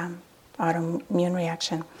autoimmune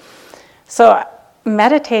reaction. So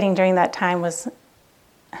meditating during that time was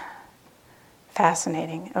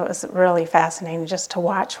fascinating. It was really fascinating just to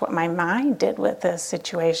watch what my mind did with this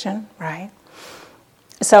situation, right?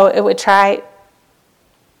 So it would try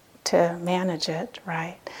to manage it,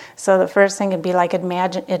 right? So the first thing would be like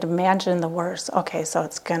imagine the worst. Okay, so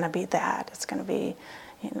it's going to be that. It's going to be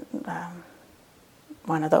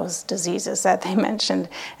one of those diseases that they mentioned.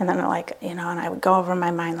 And then and I would go over in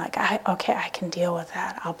my mind like, I can deal with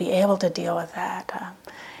that. I'll be able to deal with that.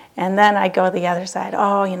 And then I go the other side.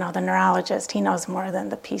 The neurologist, he knows more than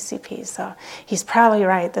the PCP, so he's probably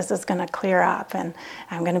right. This is going to clear up, and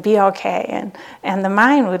I'm going to be okay. And the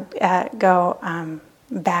mind would go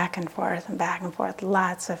back and forth and back and forth.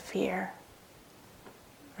 Lots of fear,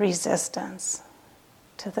 resistance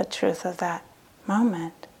to the truth of that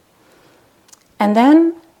moment. And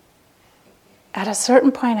then, at a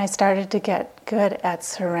certain point, I started to get good at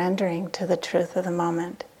surrendering to the truth of the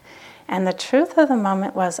moment. And the truth of the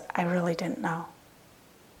moment was, I really didn't know.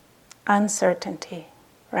 Uncertainty,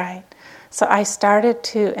 right? So I started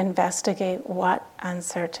to investigate what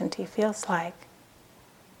uncertainty feels like.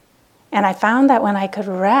 And I found that when I could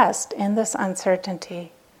rest in this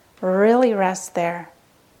uncertainty, really rest there,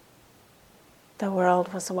 the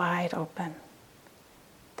world was wide open.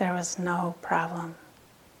 There was no problem.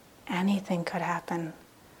 Anything could happen.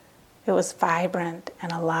 It was vibrant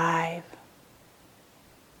and alive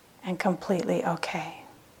and completely okay.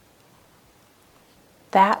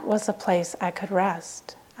 That was a place I could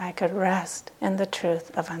rest. I could rest in the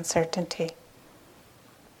truth of uncertainty.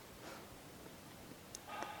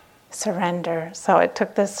 Surrender. So it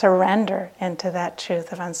took this surrender into that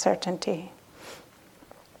truth of uncertainty.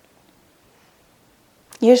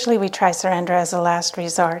 Usually we try surrender as a last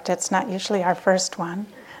resort. It's not usually our first one.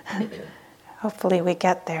 Hopefully we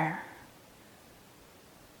get there.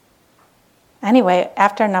 Anyway,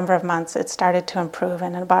 after a number of months, it started to improve,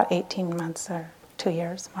 and in about 18 months or 2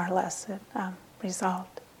 years, more or less, it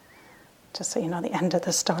resolved. Just so you know the end of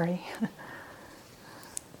the story.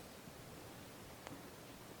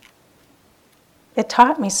 It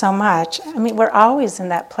taught me so much. I mean, we're always in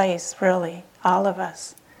that place, really, all of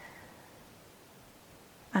us.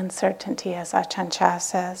 Uncertainty, as Ajahn Chah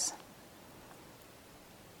says.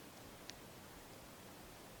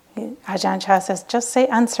 Ajahn Chah says, just say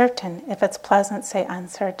uncertain. If it's pleasant, say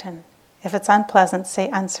uncertain. If it's unpleasant, say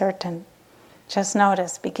uncertain. Just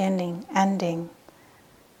notice beginning, ending,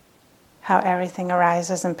 how everything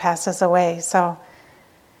arises and passes away. So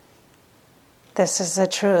this is the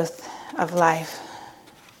truth of life.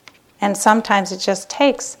 And sometimes it just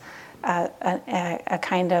takes a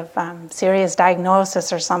kind of serious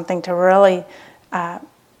diagnosis or something to really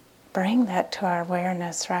bring that to our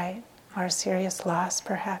awareness, right? Or a serious loss,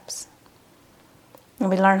 perhaps. And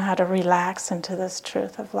we learn how to relax into this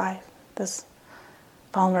truth of life, this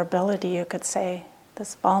vulnerability, you could say,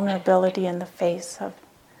 this vulnerability in the face of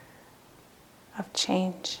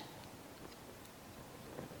change.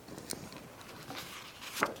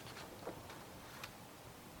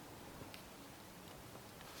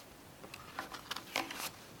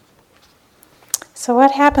 So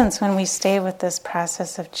what happens when we stay with this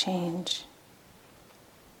process of change?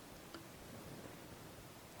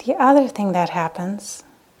 The other thing that happens,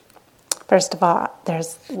 first of all,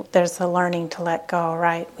 there's the learning to let go,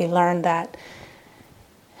 right? We learn that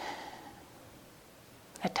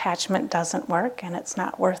attachment doesn't work and it's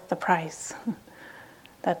not worth the price.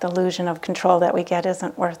 That delusion of control that we get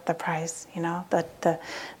isn't worth the price, you know? That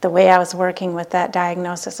the way I was working with that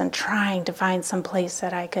diagnosis and trying to find some place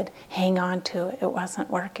that I could hang on to, it wasn't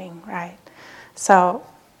working, right? So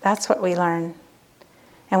that's what we learn.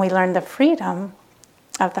 And we learn the freedom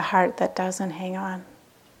of the heart that doesn't hang on,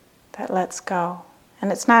 that lets go.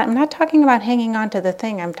 And I'm not talking about hanging on to the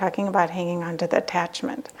thing, I'm talking about hanging on to the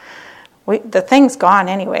attachment. The thing's gone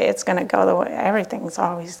anyway, it's going to go the way, everything's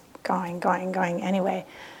always going anyway.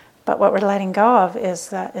 But what we're letting go of is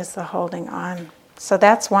the holding on. So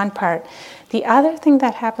that's one part. The other thing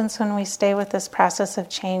that happens when we stay with this process of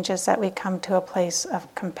change is that we come to a place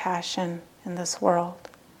of compassion in this world.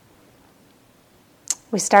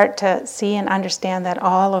 We start to see and understand that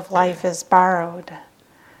all of life is borrowed,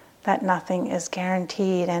 that nothing is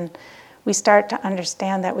guaranteed, and we start to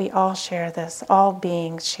understand that we all share this, all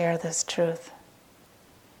beings share this truth.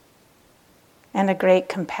 And a great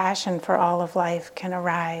compassion for all of life can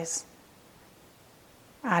arise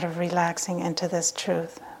out of relaxing into this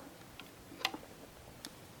truth.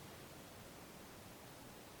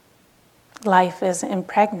 Life is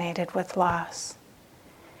impregnated with loss.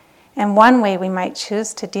 And one way we might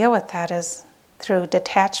choose to deal with that is through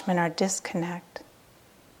detachment or disconnect.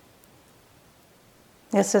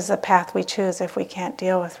 This is the path we choose if we can't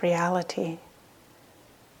deal with reality.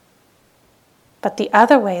 But the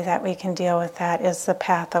other way that we can deal with that is the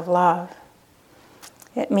path of love.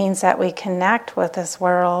 It means that we connect with this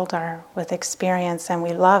world or with experience and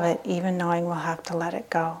we love it, even knowing we'll have to let it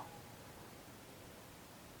go.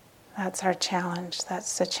 That's our challenge.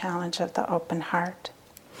 That's the challenge of the open heart.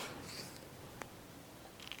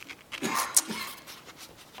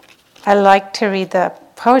 I like to read the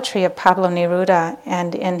poetry of Pablo Neruda,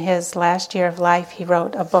 and in his last year of life he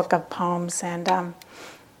wrote a book of poems, and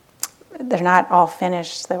they're not all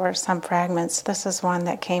finished. There were some fragments. This is one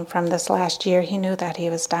that came from this last year. He knew that he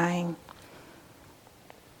was dying.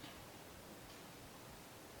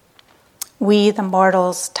 We, the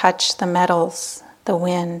mortals, touch the metals, the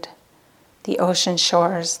wind, the ocean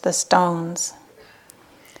shores, the stones,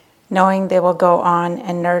 knowing they will go on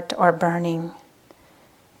inert or burning.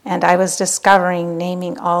 And I was discovering,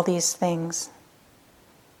 naming all these things.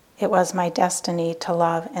 It was my destiny to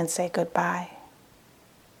love and say goodbye.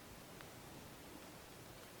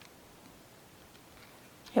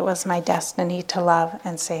 It was my destiny to love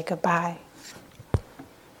and say goodbye.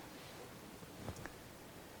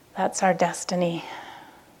 That's our destiny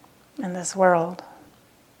in this world.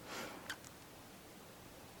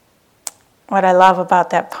 What I love about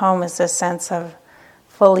that poem is this sense of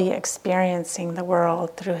fully experiencing the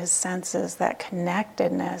world through his senses, that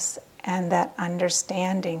connectedness and that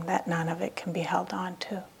understanding that none of it can be held on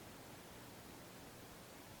to.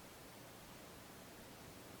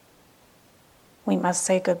 We must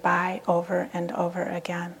say goodbye over and over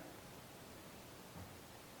again.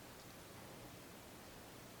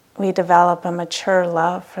 We develop a mature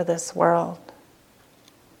love for this world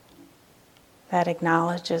that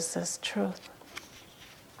acknowledges this truth.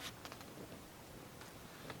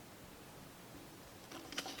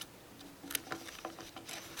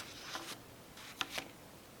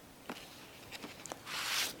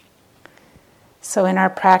 So in our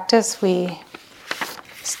practice, we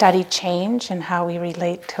study change and how we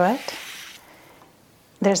relate to it.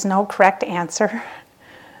 There's no correct answer.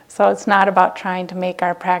 So it's not about trying to make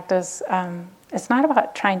our practice, it's not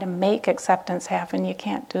about trying to make acceptance happen. You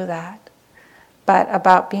can't do that. But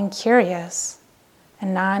about being curious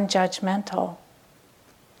and non-judgmental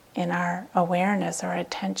in our awareness, our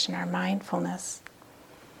attention, our mindfulness.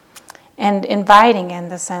 And inviting in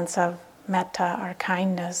the sense of metta, or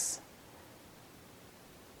kindness.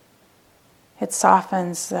 It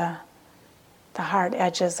softens the hard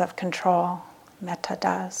edges of control. Metta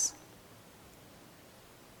does.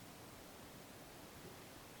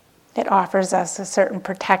 It offers us a certain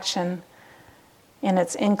protection in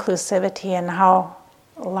its inclusivity and how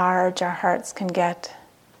large our hearts can get.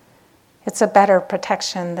 It's a better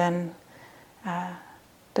protection than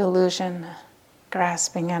delusion,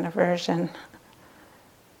 grasping, and aversion.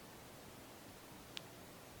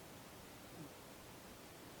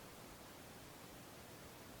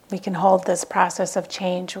 We can hold this process of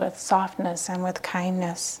change with softness and with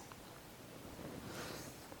kindness.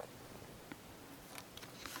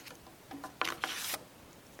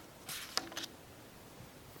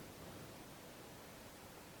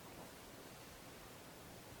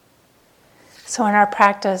 So in our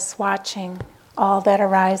practice, watching, all that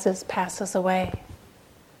arises passes away.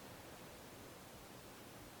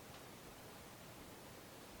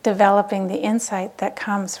 Developing the insight that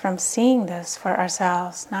comes from seeing this for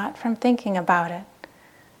ourselves, not from thinking about it.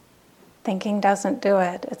 Thinking doesn't do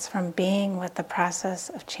it. It's from being with the process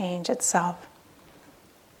of change itself.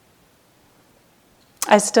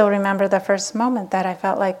 I still remember the first moment that I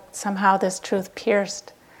felt like somehow this truth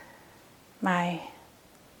pierced my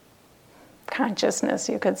consciousness,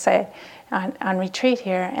 you could say, on retreat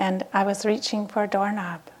here, and I was reaching for a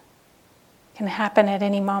doorknob. It can happen at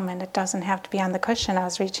any moment. It doesn't have to be on the cushion. I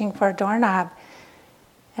was reaching for a doorknob,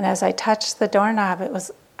 and as I touched the doorknob,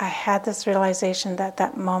 I had this realization that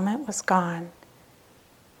that moment was gone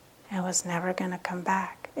and was never going to come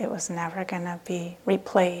back. It was never going to be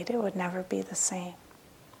replayed. It would never be the same.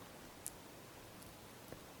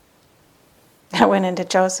 I went into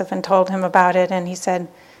Joseph and told him about it, and he said,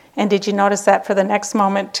 "And did you notice that for the next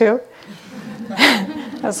moment too?"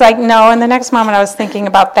 I was like, no, in the next moment I was thinking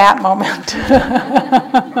about that moment.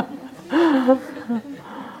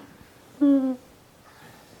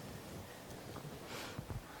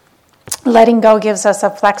 Letting go gives us a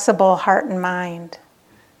flexible heart and mind.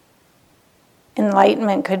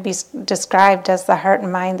 Enlightenment could be described as the heart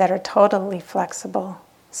and mind that are totally flexible,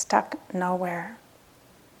 stuck nowhere.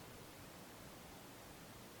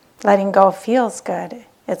 Letting go feels good.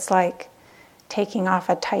 It's like taking off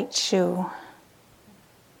a tight shoe.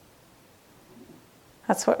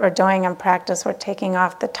 That's what we're doing in practice. We're taking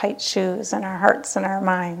off the tight shoes in our hearts and our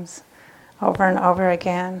minds over and over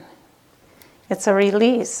again. It's a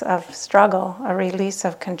release of struggle, a release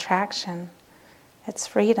of contraction. It's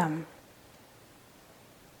freedom.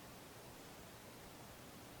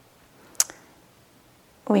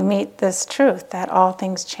 We meet this truth that all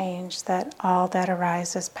things change, that all that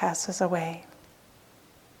arises passes away.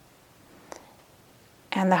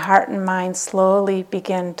 And the heart and mind slowly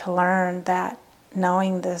begin to learn that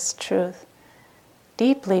knowing this truth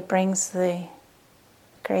deeply brings the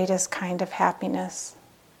greatest kind of happiness,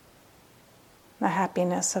 the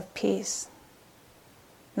happiness of peace,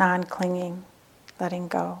 non-clinging, letting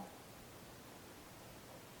go.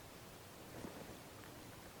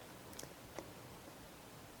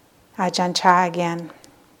 Ajahn Chah again.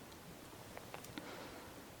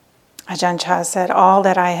 Ajahn Chah said, all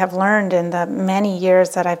that I have learned in the many years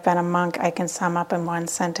that I've been a monk, I can sum up in one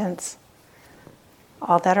sentence.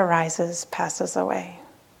 All that arises passes away.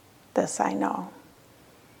 This I know.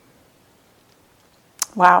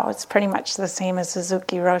 Wow, it's pretty much the same as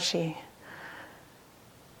Suzuki Roshi.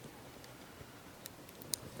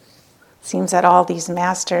 Seems that all these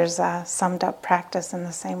masters summed up practice in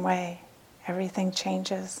the same way. Everything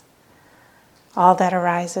changes. All that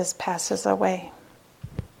arises passes away.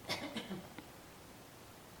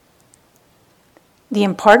 The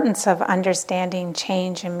importance of understanding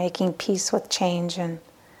change and making peace with change and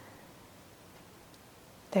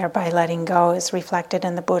thereby letting go is reflected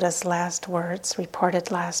in the Buddha's last words, reported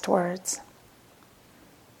last words.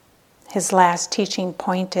 His last teaching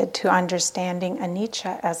pointed to understanding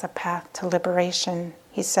anicca as a path to liberation.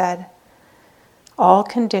 He said, all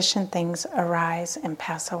conditioned things arise and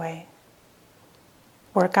pass away.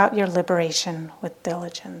 Work out your liberation with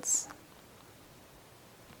diligence.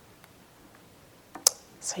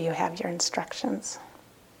 So you have your instructions.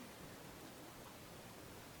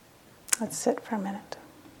 Let's sit for a minute.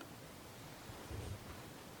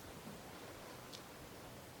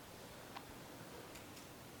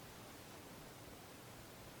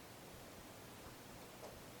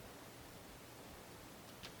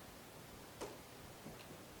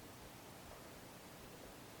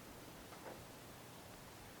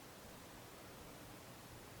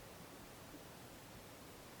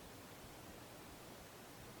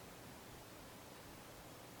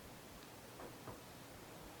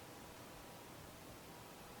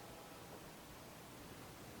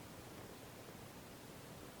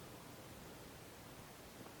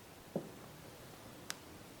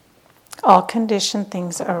 All conditioned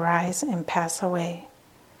things arise and pass away.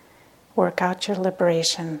 Work out your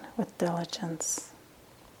liberation with diligence.